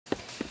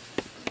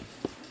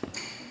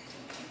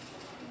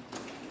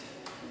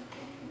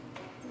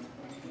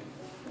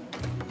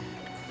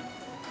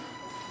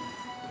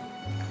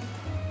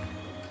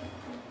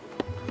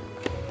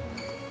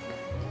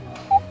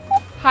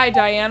Hi,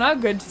 Diana.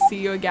 Good to see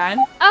you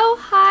again. Oh,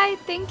 hi.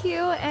 Thank you.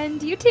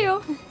 And you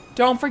too.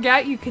 Don't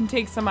forget, you can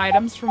take some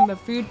items from the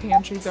food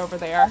pantries over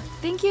there.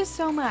 Thank you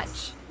so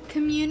much.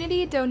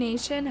 Community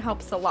donation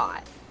helps a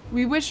lot.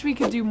 We wish we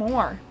could do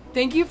more.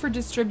 Thank you for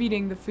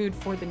distributing the food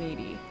for the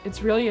needy.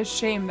 It's really a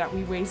shame that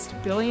we waste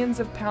billions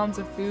of pounds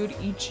of food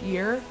each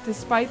year,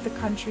 despite the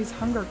country's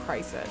hunger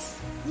crisis.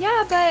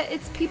 Yeah, but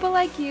it's people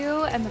like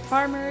you and the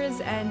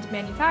farmers and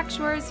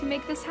manufacturers who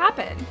make this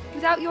happen.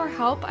 Without your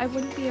help, I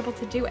wouldn't be able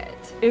to do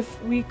it.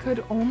 If we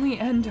could only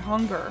end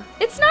hunger.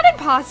 It's not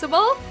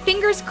impossible.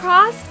 Fingers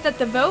crossed that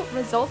the vote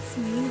results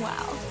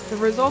meanwhile. The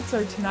results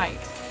are tonight.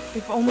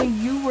 If only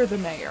you were the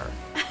mayor.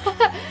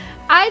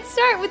 I'd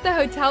start with the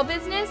hotel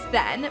business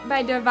then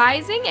by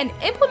devising and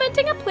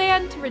implementing a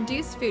plan to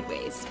reduce food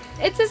waste.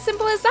 It's as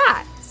simple as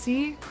that.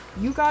 See,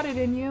 you got it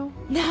in you.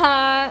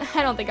 Nah,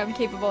 I don't think I'm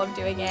capable of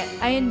doing it.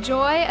 I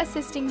enjoy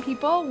assisting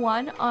people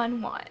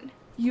one-on-one.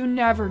 You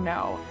never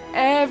know.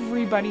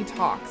 Everybody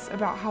talks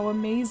about how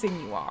amazing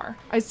you are.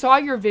 I saw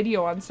your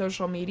video on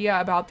social media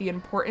about the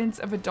importance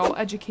of adult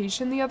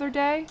education the other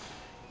day.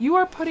 You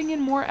are putting in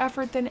more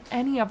effort than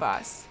any of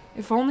us.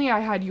 If only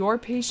I had your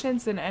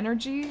patience and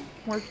energy.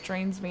 Work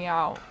drains me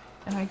out,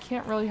 and I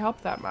can't really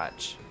help that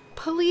much.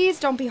 Please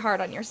don't be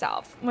hard on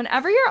yourself.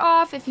 Whenever you're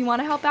off, if you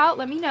want to help out,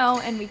 let me know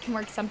and we can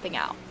work something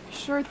out.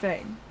 Sure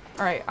thing.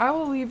 All right, I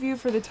will leave you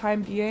for the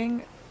time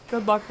being.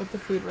 Good luck with the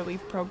food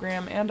relief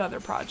program and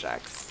other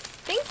projects.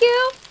 Thank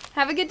you.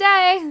 Have a good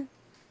day.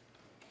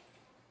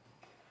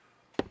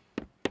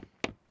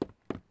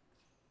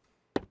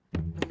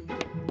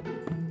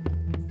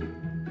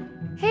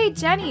 Hey,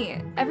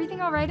 Jenny, everything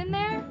all right in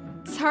there?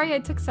 Sorry I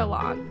took so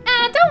long.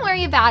 Don't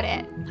worry about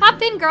it.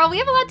 Hop in, girl. We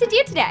have a lot to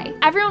do today.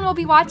 Everyone will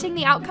be watching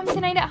the outcome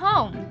tonight at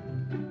home.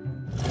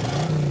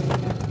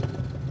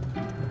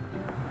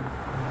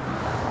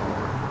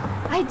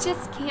 I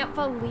just can't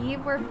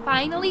believe we're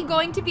finally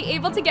going to be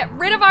able to get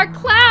rid of our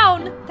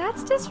clown.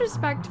 That's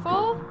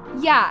disrespectful.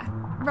 Yeah,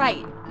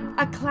 right.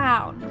 A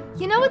clown.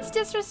 You know what's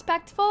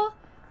disrespectful?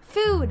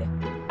 Food,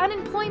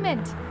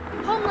 unemployment,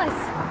 homeless.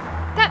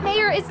 That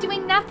mayor is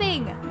doing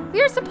nothing.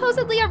 We are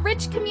supposedly a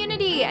rich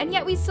community, and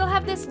yet we still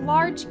have this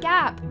large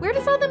gap. Where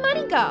does all the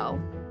money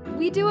go?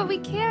 We do what we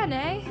can,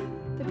 eh?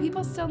 The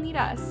people still need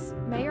us,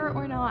 mayor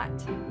or not.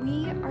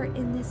 We are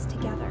in this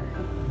together,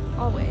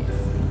 always.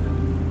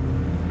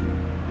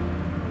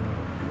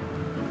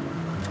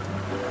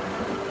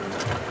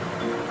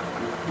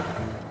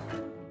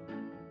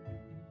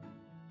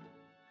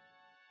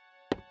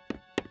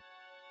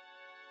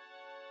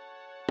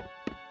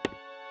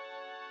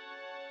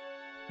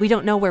 We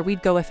don't know where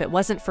we'd go if it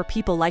wasn't for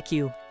people like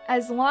you.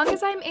 As long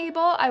as I'm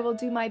able, I will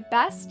do my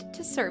best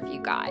to serve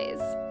you guys.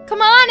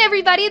 Come on,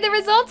 everybody, the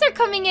results are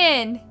coming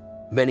in.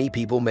 Many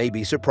people may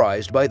be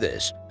surprised by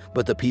this,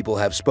 but the people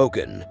have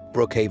spoken.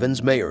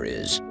 Brookhaven's mayor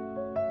is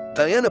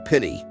Diana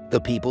Penny, the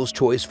people's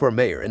choice for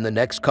mayor in the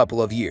next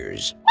couple of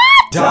years.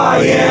 What?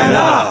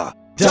 Diana!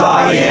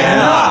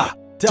 Diana!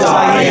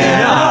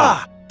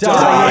 Diana!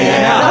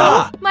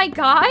 Diana! Oh my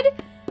God,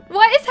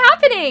 what is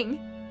happening?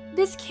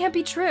 This can't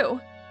be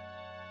true.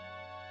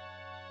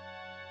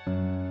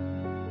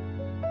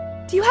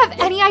 Do you have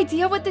any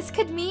idea what this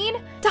could mean?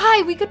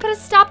 We could put a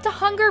stop to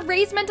hunger,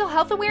 raise mental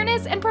health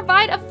awareness, and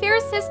provide a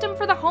fair system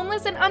for the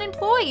homeless and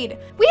unemployed.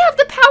 We have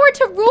the power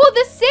to rule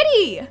the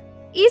city.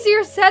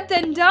 Easier said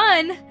than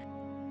done.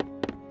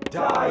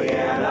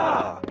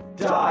 Diana!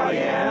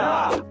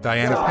 Diana!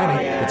 Diana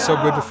Penny, it's so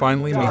good to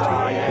finally meet you.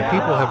 The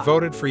people have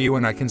voted for you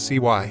and I can see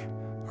why.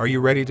 Are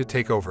you ready to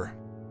take over?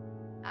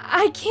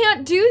 I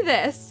can't do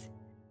this.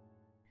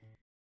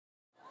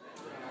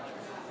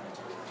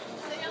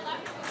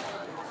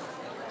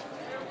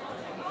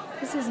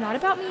 This is not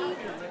about me.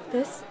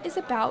 This is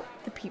about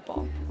the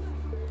people.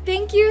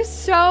 Thank you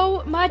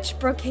so much,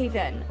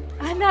 Brookhaven.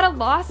 I'm at a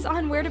loss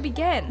on where to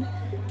begin.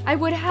 I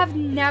would have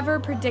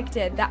never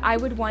predicted that I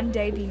would one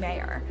day be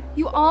mayor.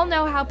 You all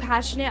know how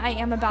passionate I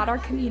am about our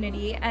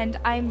community, and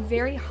I'm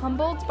very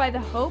humbled by the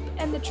hope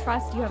and the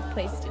trust you have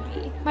placed in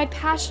me. My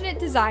passionate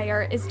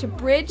desire is to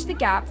bridge the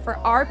gap for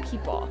our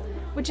people,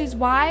 which is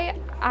why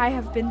I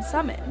have been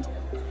summoned.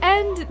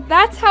 And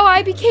that's how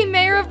I became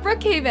mayor of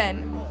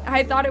Brookhaven.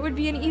 I thought it would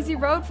be an easy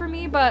road for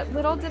me, but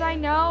little did I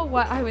know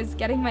what I was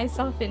getting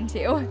myself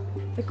into.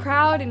 The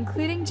crowd,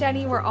 including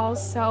Jenny, were all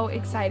so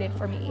excited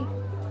for me,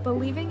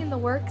 believing in the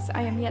works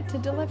I am yet to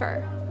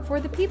deliver for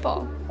the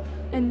people,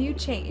 a new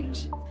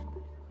change.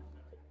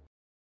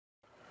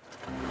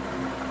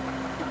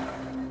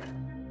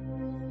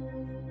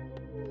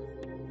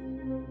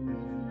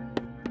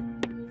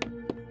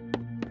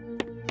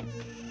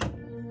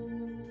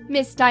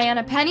 Miss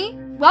Diana Penny,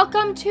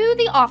 welcome to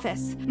the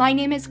office. My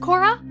name is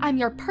Cora. I'm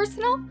your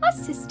personal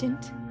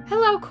assistant.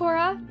 Hello,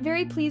 Cora.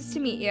 Very pleased to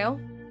meet you.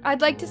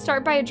 I'd like to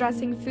start by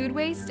addressing food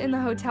waste in the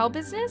hotel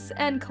business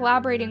and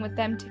collaborating with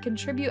them to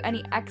contribute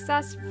any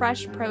excess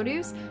fresh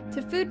produce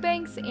to food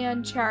banks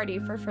and charity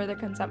for further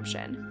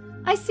consumption.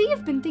 I see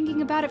you've been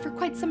thinking about it for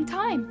quite some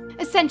time.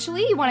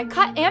 Essentially, you want to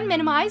cut and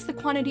minimize the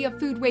quantity of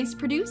food waste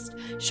produced.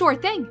 Sure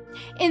thing.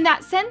 In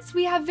that sense,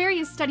 we have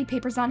various study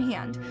papers on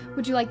hand.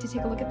 Would you like to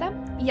take a look at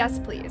them? Yes,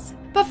 please.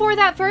 Before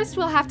that, first,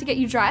 we'll have to get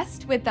you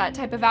dressed. With that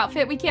type of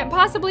outfit, we can't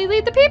possibly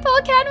lead the people,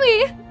 can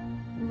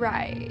we?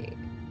 Right.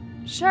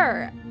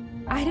 Sure.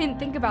 I didn't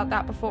think about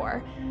that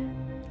before.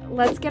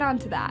 Let's get on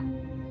to that.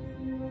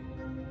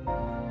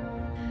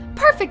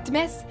 Perfect,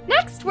 miss.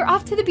 Next, we're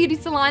off to the beauty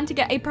salon to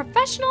get a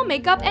professional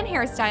makeup and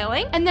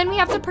hairstyling, and then we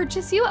have to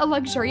purchase you a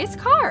luxurious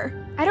car.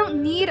 I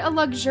don't need a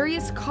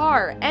luxurious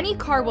car. Any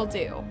car will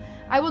do.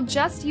 I will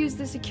just use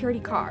the security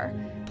car.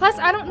 Plus,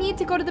 I don't need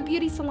to go to the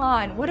beauty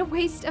salon. What a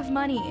waste of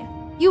money.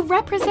 You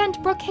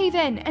represent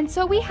Brookhaven, and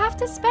so we have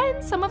to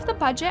spend some of the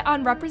budget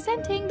on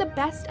representing the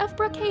best of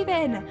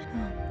Brookhaven.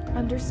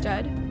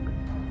 Understood.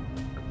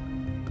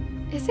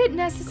 Is it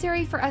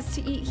necessary for us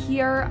to eat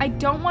here? I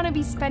don't want to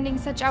be spending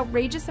such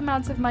outrageous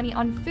amounts of money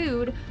on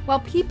food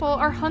while people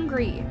are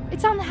hungry.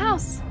 It's on the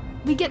house.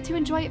 We get to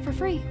enjoy it for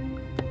free.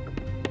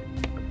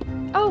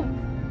 Oh,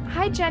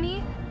 hi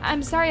Jenny.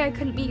 I'm sorry I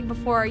couldn't meet you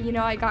before. You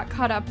know, I got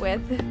caught up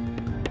with.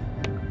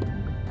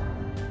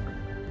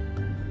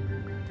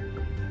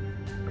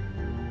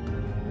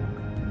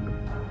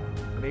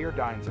 Mayor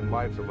dines and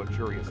lives a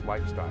luxurious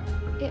lifestyle.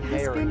 It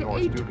has Mayor been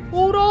ignores a duties.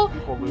 total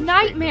People lose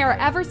nightmare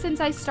faith. ever since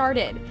I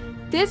started.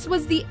 This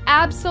was the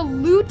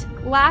absolute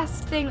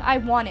last thing I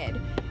wanted.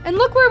 And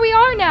look where we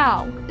are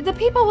now. The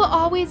people will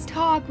always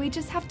talk. We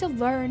just have to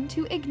learn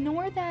to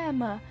ignore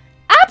them.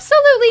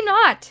 Absolutely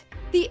not.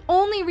 The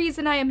only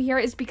reason I am here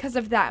is because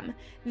of them.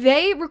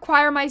 They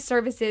require my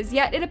services,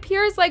 yet it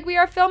appears like we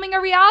are filming a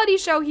reality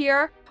show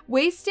here,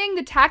 wasting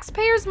the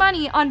taxpayers'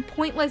 money on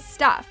pointless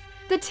stuff.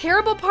 The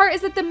terrible part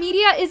is that the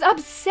media is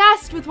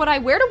obsessed with what I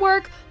wear to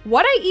work,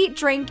 what I eat,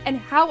 drink, and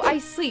how I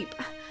sleep.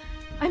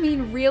 I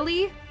mean,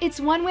 really? It's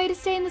one way to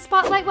stay in the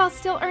spotlight while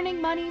still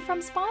earning money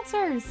from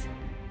sponsors.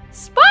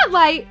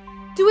 Spotlight?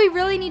 Do we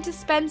really need to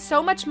spend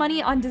so much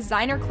money on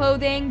designer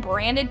clothing,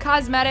 branded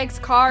cosmetics,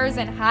 cars,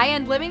 and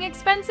high-end living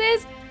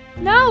expenses?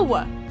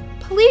 No!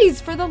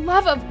 Please, for the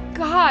love of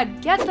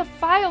God, get the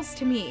files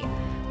to me.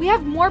 We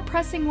have more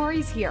pressing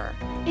worries here.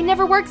 It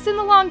never works in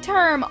the long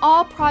term.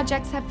 All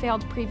projects have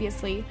failed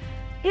previously.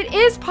 It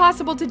is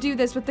possible to do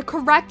this with the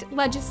correct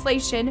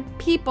legislation,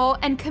 people,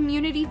 and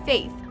community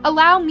faith.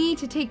 Allow me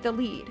to take the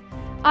lead.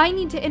 I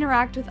need to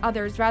interact with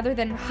others rather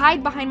than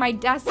hide behind my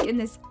desk in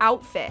this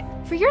outfit.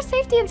 For your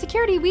safety and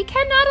security, we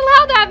cannot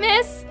allow that,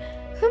 miss.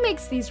 Who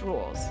makes these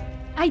rules?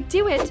 I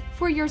do it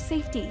for your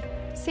safety.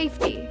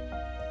 Safety.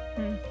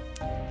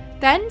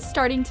 Then,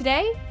 starting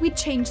today, we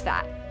change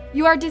that.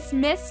 You are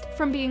dismissed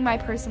from being my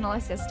personal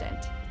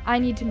assistant. I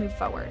need to move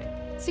forward.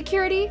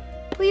 Security,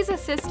 please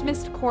assist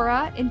Miss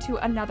Cora into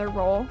another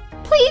role.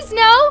 Please,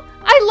 no!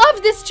 I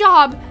love this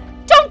job!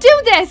 Don't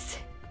do this!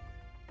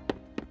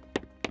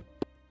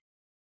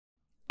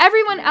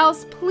 Everyone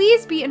else,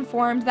 please be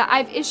informed that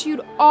I've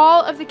issued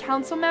all of the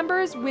council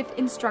members with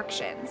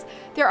instructions.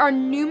 There are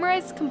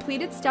numerous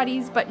completed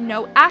studies, but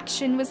no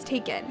action was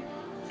taken.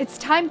 It's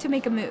time to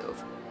make a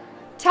move.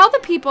 Tell the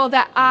people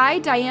that I,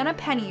 Diana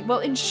Penny, will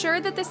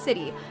ensure that the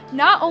city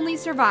not only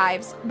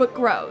survives, but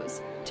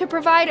grows, to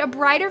provide a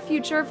brighter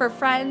future for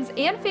friends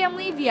and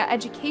family via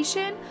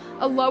education,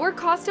 a lower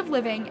cost of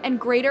living, and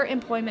greater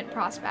employment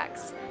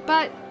prospects.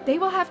 But they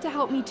will have to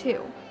help me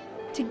too.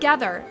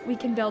 Together, we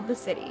can build the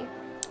city.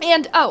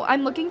 And oh,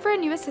 I'm looking for a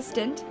new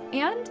assistant,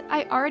 and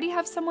I already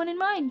have someone in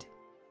mind.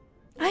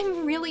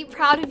 I'm really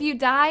proud of you,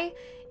 Di.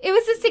 It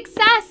was a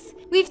success!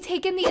 We've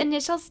taken the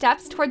initial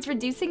steps towards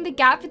reducing the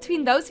gap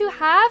between those who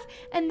have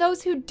and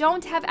those who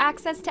don't have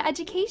access to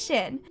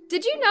education.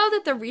 Did you know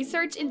that the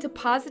research into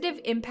positive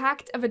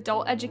impact of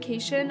adult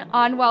education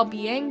on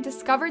well-being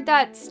discovered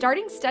that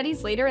starting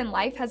studies later in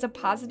life has a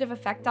positive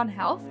effect on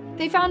health?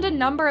 They found a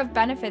number of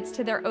benefits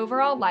to their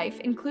overall life,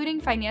 including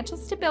financial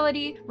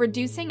stability,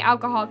 reducing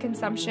alcohol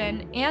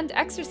consumption, and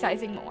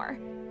exercising more.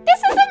 This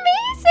is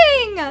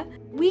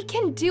amazing! We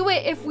can do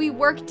it if we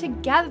work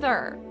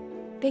together.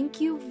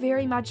 Thank you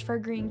very much for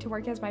agreeing to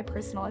work as my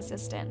personal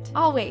assistant.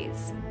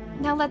 Always.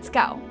 Now let's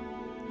go.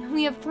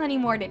 We have plenty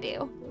more to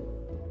do.